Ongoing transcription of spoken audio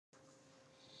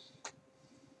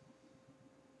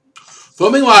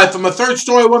Filming live from a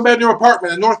third-story one-bedroom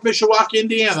apartment in North Mishawaka,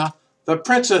 Indiana, the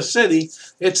Princess City,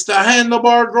 it's the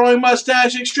Handlebar Growing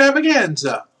Mustache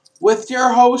Extravaganza with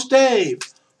your host, Dave.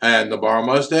 Handlebar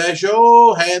Mustache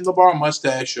Show, Handlebar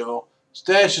Mustache Show.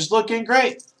 Stash is looking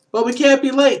great, but we can't be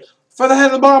late for the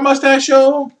Handlebar Mustache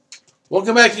Show.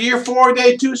 Welcome back to Year 4,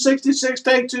 Day 266,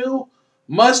 Take 2,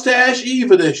 Mustache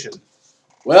Eve Edition.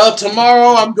 Well,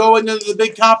 tomorrow I'm going into the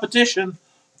big competition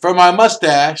for my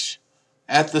mustache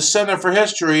at the Center for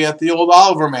History at the old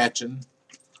Oliver Mansion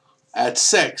at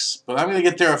 6. But I'm going to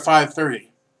get there at 5:30.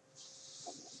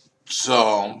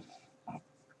 So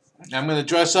I'm going to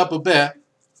dress up a bit.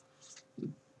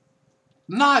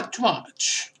 Not too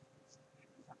much.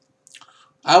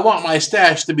 I want my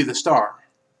stash to be the star.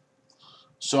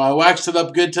 So I waxed it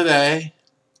up good today.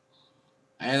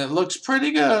 And it looks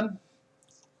pretty good.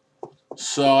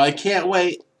 So I can't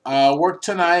wait. Work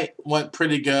tonight went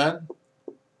pretty good.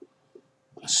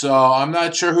 So I'm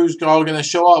not sure who's all going to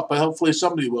show up, but hopefully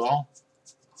somebody will.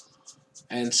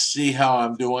 And see how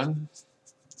I'm doing.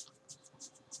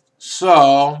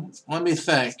 So, let me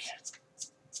think.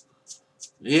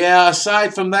 Yeah,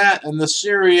 aside from that and the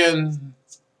Syrian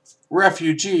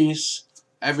refugees,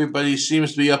 everybody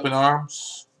seems to be up in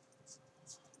arms.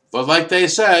 But like they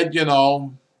said, you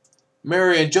know,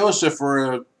 Mary and Joseph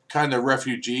were kind of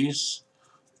refugees,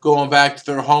 going back to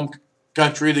their home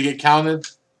country to get counted.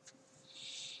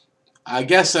 I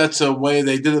guess that's a way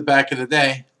they did it back in the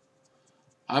day.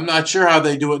 I'm not sure how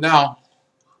they do it now.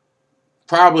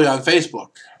 Probably on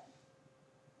Facebook.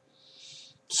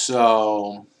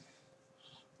 So,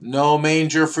 no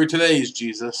manger for today's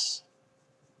Jesus.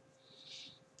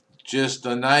 Just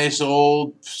a nice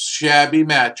old shabby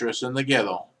mattress in the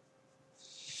ghetto.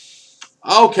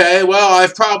 Okay, well,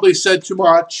 I've probably said too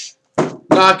much.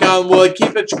 Knock on wood.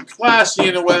 Keep it classy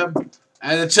in the web.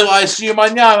 And until I see you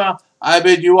mañana, I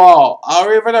bid you all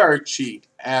arrivederci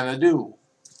and adieu.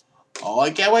 Oh,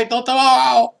 I can't wait till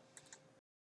tomorrow.